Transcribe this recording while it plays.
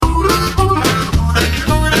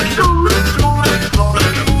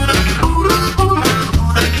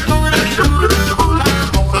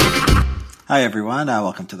Hi, everyone.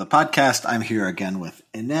 Welcome to the podcast. I'm here again with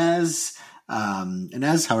Inez.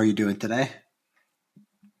 Inez, how are you doing today?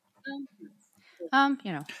 I'm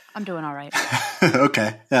doing all right.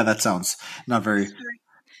 Okay. Yeah, that sounds not very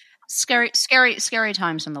Scary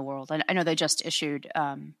times in the world. I know they just issued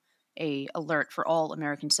a alert for all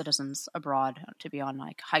American citizens abroad to be on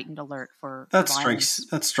like heightened alert for violence.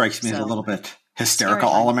 That strikes me as a little bit hysterical.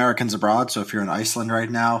 Scary All time. Americans abroad. So if you're in Iceland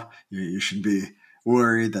right now, you should be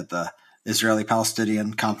worried that the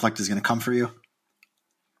Israeli-Palestinian conflict is going to come for you.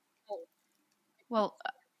 Well,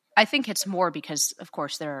 I think it's more because, of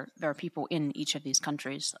course, there are people in each of these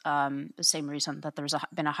countries. The same reason that there's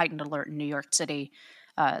been a heightened alert in New York City.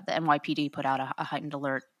 The NYPD put out a heightened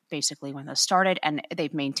alert basically when this started, and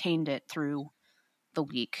they've maintained it through the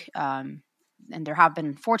week. And there have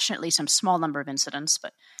been, fortunately, some small number of incidents,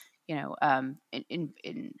 but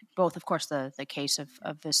in both, of course, the case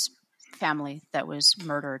of this family that was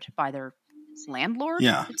murdered by their landlord.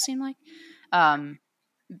 Yeah. It seemed like.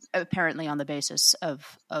 Apparently on the basis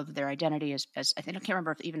of their identity as I think I can't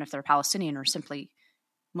remember if they're Palestinian or simply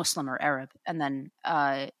Muslim or Arab. And then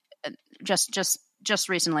just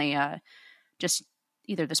recently, just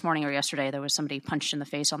either this morning or yesterday, there was somebody punched in the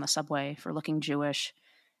face on the subway for looking Jewish.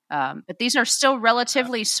 But these are still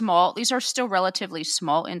relatively small. These are still relatively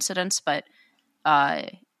small incidents, but I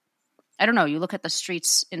don't know. You look at the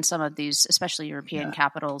streets in some of these, especially European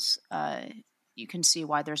capitals, you can see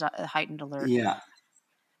why there's a heightened alert. Yeah.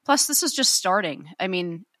 Plus, this is just starting. I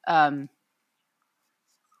mean,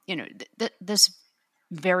 this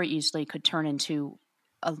very easily could turn into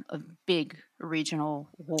a big regional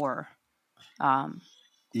war.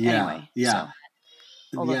 Anyway, so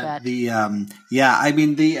all of that. The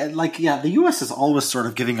U.S. is always sort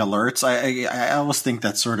of giving alerts. I always think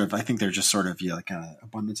that sort of. I think they're just sort of like an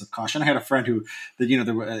abundance of caution. I had a friend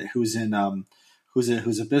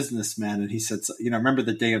who's a businessman, and he said, remember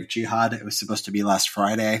the day of jihad? It was supposed to be last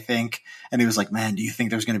Friday, I think. And he was like, man, do you think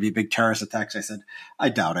there's going to be big terrorist attacks? I said, I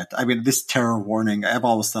doubt it. I mean, this terror warning, I've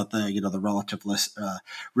always thought the relative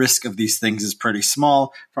risk of these things is pretty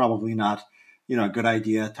small. Probably not, a good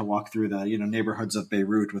idea to walk through the, neighborhoods of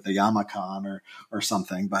Beirut with a yarmulke on or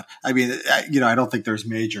something. But I mean, I don't think there's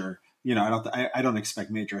major, I don't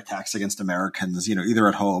expect major attacks against Americans, either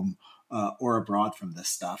at home or abroad from this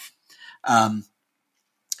stuff. I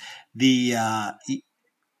don't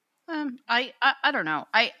know.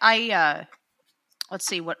 I let's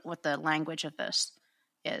see what the language of this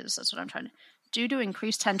is. That's what I'm trying to. Due to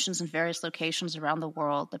increased tensions in various locations around the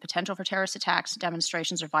world, the potential for terrorist attacks,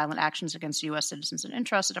 demonstrations, or violent actions against U.S. citizens and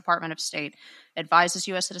interests, the Department of State advises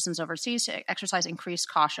U.S. citizens overseas to exercise increased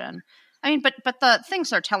caution. I mean, but the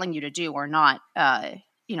things they're telling you to do are not,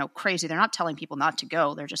 crazy. They're not telling people not to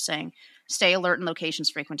go. They're just saying stay alert in locations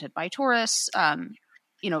frequented by tourists.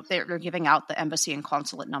 They're giving out the embassy and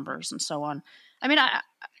consulate numbers and so on. I mean,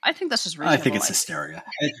 I think this is reasonable. I think it's hysteria.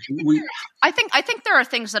 I think there are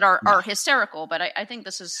things that are hysterical, but I think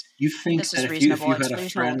this is reasonable. It's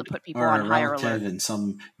reasonable to put people on higher alert. In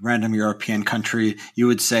some random European country, you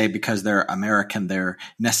would say because they're American, they're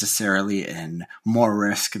necessarily in more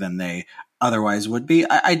risk than they otherwise would be.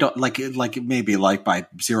 I don't like maybe like by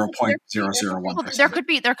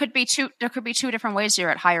 0.001%. There could be two different ways you're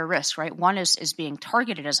at higher risk, right? One is being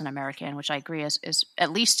targeted as an American, which I agree is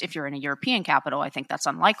at least if you're in a European capital, I think that's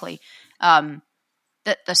unlikely. The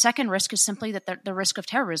second risk is simply that the risk of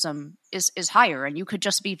terrorism is higher, and you could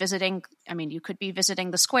just be visiting. I mean, you could be visiting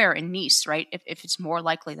the square in Nice, right? If it's more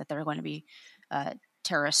likely that there are going to be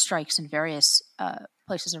terrorist strikes in various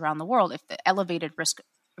places around the world, if the elevated risk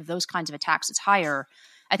of those kinds of attacks is higher,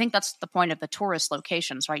 I think that's the point of the tourist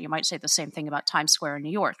locations, right? You might say the same thing about Times Square in New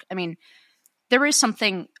York. I mean, there is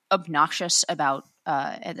something obnoxious about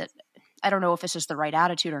that. I don't know if this is the right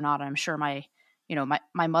attitude or not. I'm sure my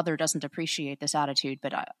mother doesn't appreciate this attitude,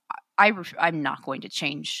 but I'm not going to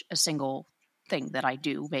change a single thing that I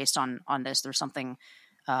do based on this. There's something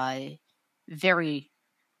very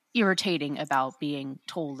irritating about being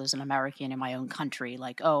told as an American in my own country,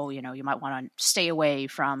 like, oh, you might want to stay away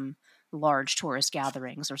from large tourist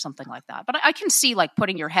gatherings or something like that. But I can see like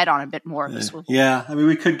putting your head on a bit more of this. Yeah. I mean,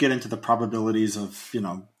 we could get into the probabilities of,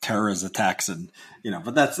 terrorist attacks and,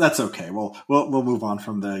 but that's okay. We'll move on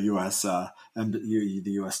from the U.S. And the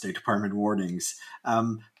U.S. State Department warnings.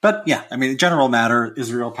 But yeah, I mean, general matter,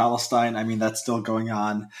 Israel, Palestine, I mean, that's still going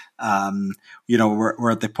on.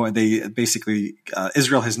 We're at the point they basically,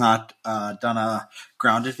 Israel has not done a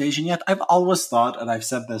ground invasion yet. I've always thought, and I've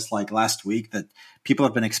said this like last week, that people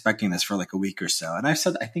have been expecting this for like a week or so. And I've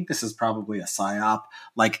said, I think this is probably a psyop.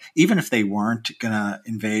 Like, even if they weren't going to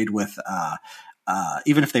invade with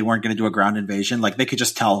even if they weren't going to do a ground invasion, like they could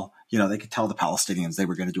just tell, they could tell the Palestinians they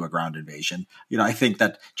were going to do a ground invasion. I think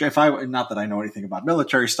that not that I know anything about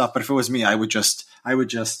military stuff, but if it was me, I would just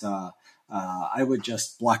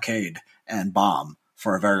blockade and bomb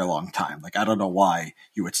for a very long time. Like, I don't know why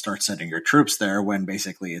you would start sending your troops there when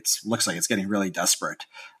basically looks like it's getting really desperate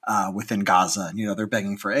within Gaza. And, they're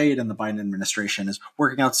begging for aid, and the Biden administration is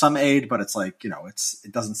working out some aid, but it's like,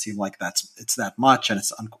 it doesn't seem like it's that much, and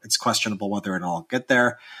it's questionable whether it'll all get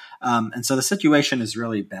there. And so the situation is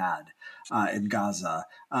really bad in Gaza.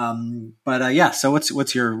 So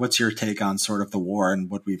what's your take on sort of the war and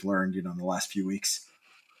what we've learned, in the last few weeks?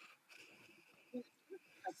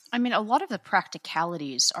 I mean, a lot of the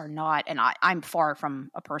practicalities are not, and I'm far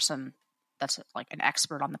from a person that's like an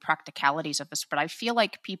expert on the practicalities of this, but I feel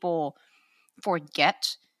like people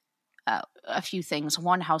forget a few things.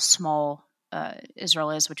 One, how small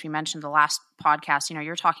Israel is, which we mentioned the last podcast.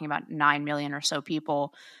 You're talking about 9 million or so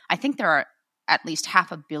people. I think there are at least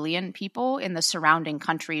 500 million people in the surrounding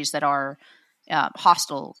countries that are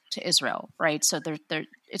hostile to Israel, right? So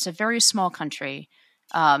it's a very small country.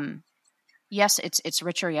 Yes, it's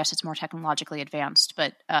richer. Yes, it's more technologically advanced.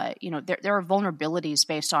 But there are vulnerabilities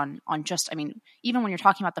based on just. I mean, even when you're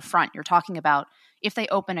talking about the front, you're talking about if they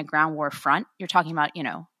open a ground war front, you're talking about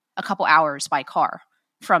a couple hours by car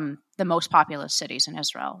from the most populous cities in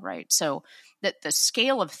Israel, right? So the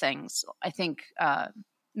scale of things, I think,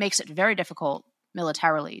 makes it very difficult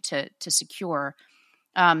militarily to secure.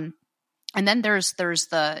 And then there's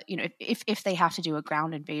the if they have to do a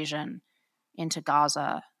ground invasion into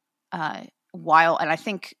Gaza. And I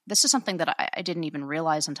think this is something that I didn't even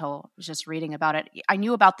realize until I was just reading about it. I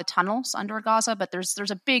knew about the tunnels under Gaza, but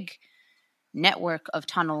there's a big network of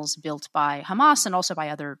tunnels built by Hamas and also by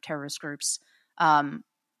other terrorist groups.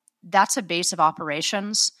 That's a base of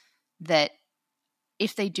operations that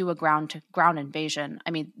if they do a ground invasion,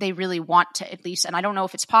 I mean, they really want to at least, and I don't know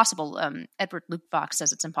if it's possible. Edward Lukevox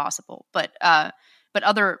says it's impossible, but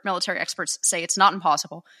other military experts say it's not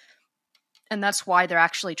impossible. And that's why they're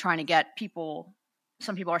actually trying to get people.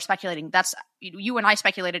 Some people are speculating that's you and I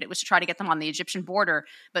speculated it was to try to get them on the Egyptian border.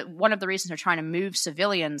 But one of the reasons they're trying to move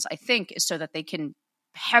civilians, I think, is so that they can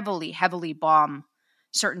heavily, heavily bomb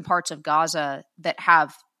certain parts of Gaza that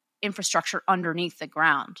have infrastructure underneath the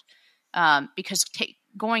ground. Because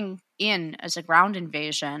going in as a ground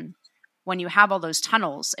invasion, when you have all those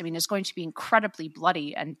tunnels, I mean, is going to be incredibly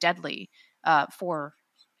bloody and deadly for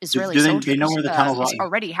Israeli soldiers. They know where the tunnels are?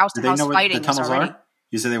 Already house-to-house fighting. The tunnels are?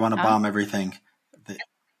 You say they want to bomb everything.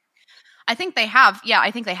 I think they have. Yeah, I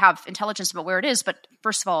think they have intelligence about where it is. But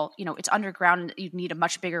first of all, it's underground. You need a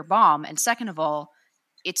much bigger bomb. And second of all,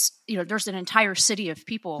 it's there's an entire city of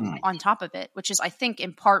people on top of it, which is, I think,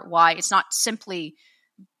 in part why it's not simply.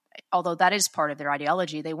 Although that is part of their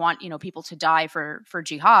ideology, they want people to die for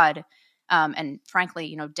jihad. And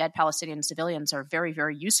frankly, dead Palestinian civilians are very,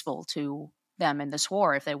 very useful to them in this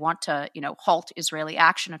war if they want to halt Israeli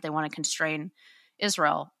action, if they want to constrain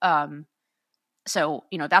Israel. So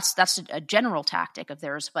that's a general tactic of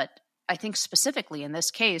theirs, but I think specifically in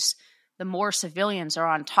this case, the more civilians are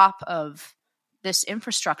on top of this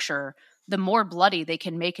infrastructure, the more bloody they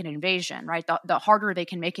can make an invasion, right? The harder they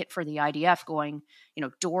can make it for the IDF going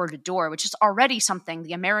door to door, which is already something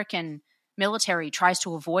the American military tries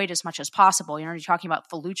to avoid as much as possible. You're talking about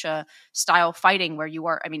Fallujah style fighting where you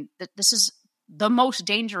are. I mean, this is the most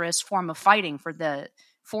dangerous form of fighting for the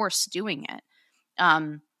force doing it,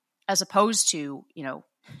 as opposed to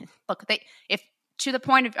look. If to the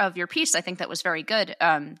point of your piece, I think that was very good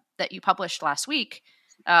that you published last week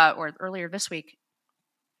or earlier this week.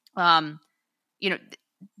 Could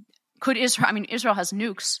Israel? I mean, Israel has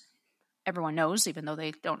nukes. Everyone knows, even though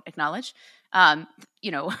they don't acknowledge. And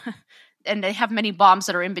they have many bombs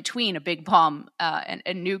that are in between a big bomb and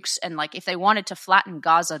nukes. And like, if they wanted to flatten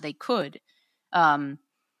Gaza, they could. The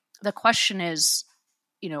question is,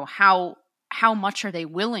 how much are they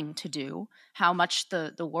willing to do? How much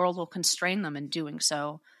the world will constrain them in doing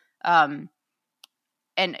so? And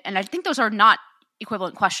I think those are not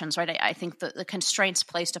equivalent questions, right? I think the constraints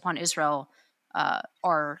placed upon Israel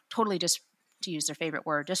are totally, to use their favorite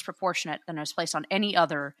word, disproportionate than is placed on any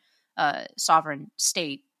other sovereign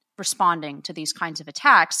state responding to these kinds of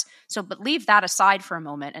attacks. So, but leave that aside for a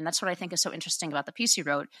moment, and that's what I think is so interesting about the piece you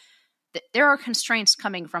wrote. That there are constraints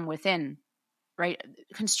coming from within, right?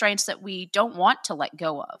 Constraints that we don't want to let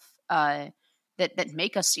go of, that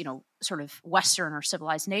make us, sort of Western or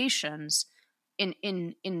civilized nations in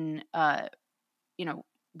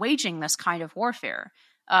waging this kind of warfare.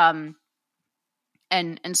 And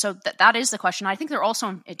so that is the question. I think they're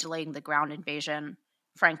also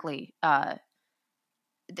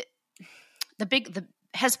the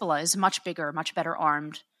Hezbollah is much bigger, much better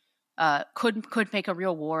armed. Could make a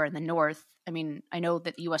real war in the north. I mean, I know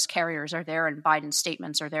that the U.S. carriers are there and Biden's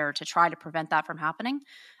statements are there to try to prevent that from happening,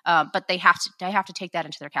 but they have to take that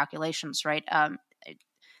into their calculations, right?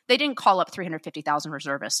 They didn't call up 350,000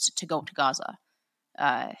 reservists to go to Gaza,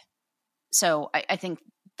 so I think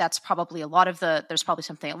that's probably there's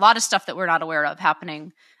probably a lot of stuff that we're not aware of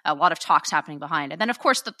happening, a lot of talks happening behind, and then of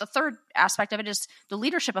course the third aspect of it is the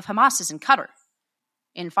leadership of Hamas is in Qatar,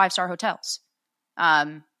 in 5-star hotels.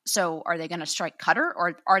 So are they going to strike Qatar,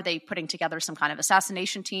 or are they putting together some kind of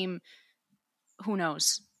assassination team? Who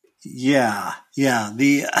knows? Yeah.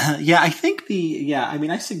 I think I mean,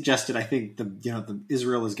 I think the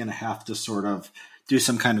Israel is going to have to sort of do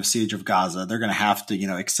some kind of siege of Gaza. They're going to have to,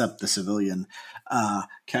 accept the civilian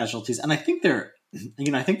casualties. And I think they're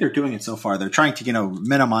doing it so far. They're trying to,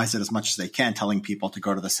 minimize it as much as they can, telling people to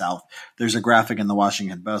go to the south. There's a graphic in the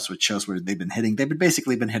Washington Post which shows where they've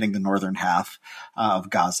basically been hitting the northern half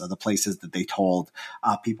of Gaza, the places that they told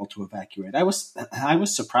people to evacuate. I was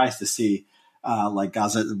surprised to see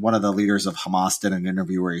Gaza. One of the leaders of Hamas did an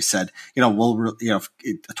interview where he said, a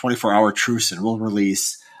 24-hour truce and we'll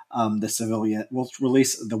release we'll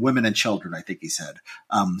release the women and children, I think he said,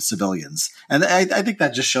 civilians. And I think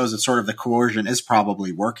that just shows that sort of the coercion is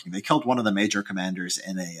probably working. They killed one of the major commanders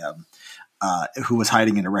in who was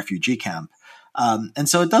hiding in a refugee camp. And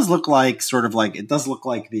so it does look like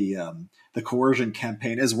the coercion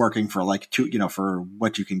campaign is working for for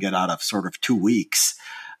what you can get out of sort of 2 weeks.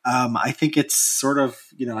 I think it's sort of,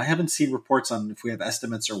 I haven't seen reports on if we have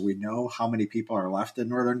estimates or we know how many people are left in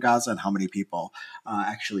northern Gaza and how many people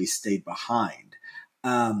actually stayed behind.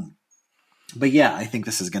 But yeah, I think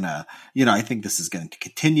this is going to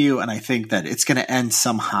continue. And I think that it's going to end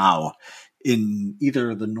somehow in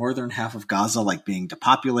either the northern half of Gaza, like being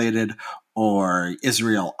depopulated, or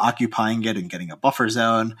Israel occupying it and getting a buffer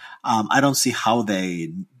zone. I don't see how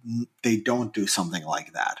they don't do something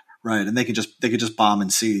like that. Right, and they could just bomb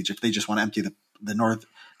and siege if they just want to empty the north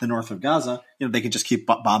of Gaza. They could just keep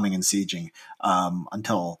bombing and sieging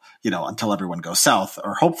until everyone goes south,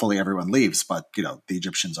 or hopefully everyone leaves. But the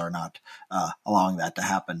Egyptians are not allowing that to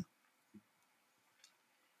happen.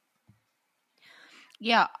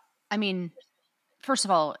 Yeah, I mean, first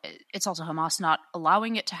of all, it's also Hamas not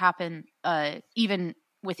allowing it to happen, even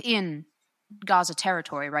within Gaza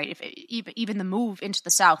territory, right? If even the move into the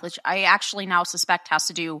south, which I actually now suspect has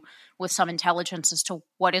to do with some intelligence as to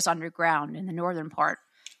what is underground in the northern part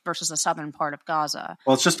versus the southern part of Gaza.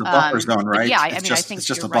 Well, it's just a buffer zone, right? Yeah, I think it's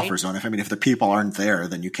just a buffer zone. If the people aren't there,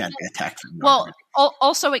 then you can't be attacked from there. Well,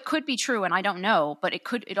 also it could be true, and I don't know, but it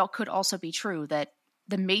could also be true that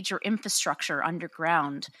the major infrastructure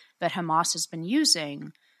underground that Hamas has been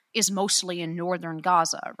using is mostly in northern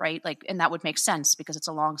Gaza, right? And that would make sense because it's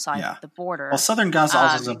alongside the border. Well, southern Gaza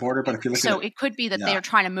also has a border, but if you look at it could be that they are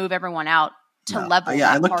trying to move everyone out to level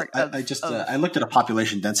I looked at a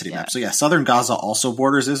population density map. So yeah, southern Gaza also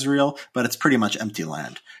borders Israel, but it's pretty much empty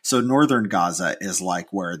land. So northern Gaza is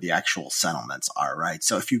like where the actual settlements are, right?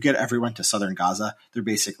 So if you get everyone to southern Gaza,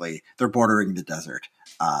 they're bordering the desert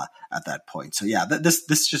at that point. So yeah,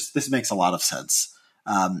 this makes a lot of sense.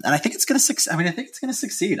 And I think it's going to succeed. I think it's going to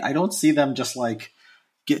succeed. I don't see them just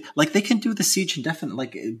they can do the siege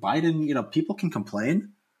indefinitely. Biden, people can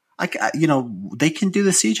complain. They can do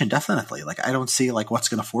the siege indefinitely. I don't see what's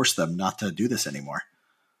going to force them not to do this anymore.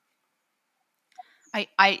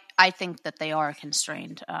 I think that they are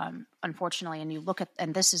constrained, unfortunately. And you look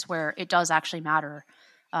and this is where it does actually matter.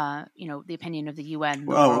 The opinion of the UN.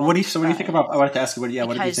 What do you think about? I wanted to ask you. What do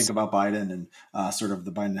you think about Biden and sort of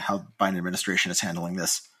how Biden administration is handling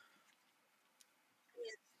this?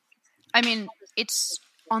 I mean, it's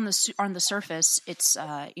on the surface, it's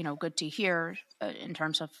good to hear in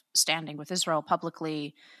terms of standing with Israel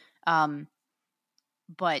publicly,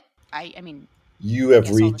 but I mean. You have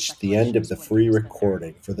reached the end of the free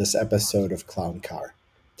recording for this episode of Clown Car.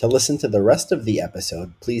 To listen to the rest of the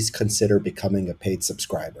episode, please consider becoming a paid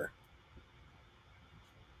subscriber.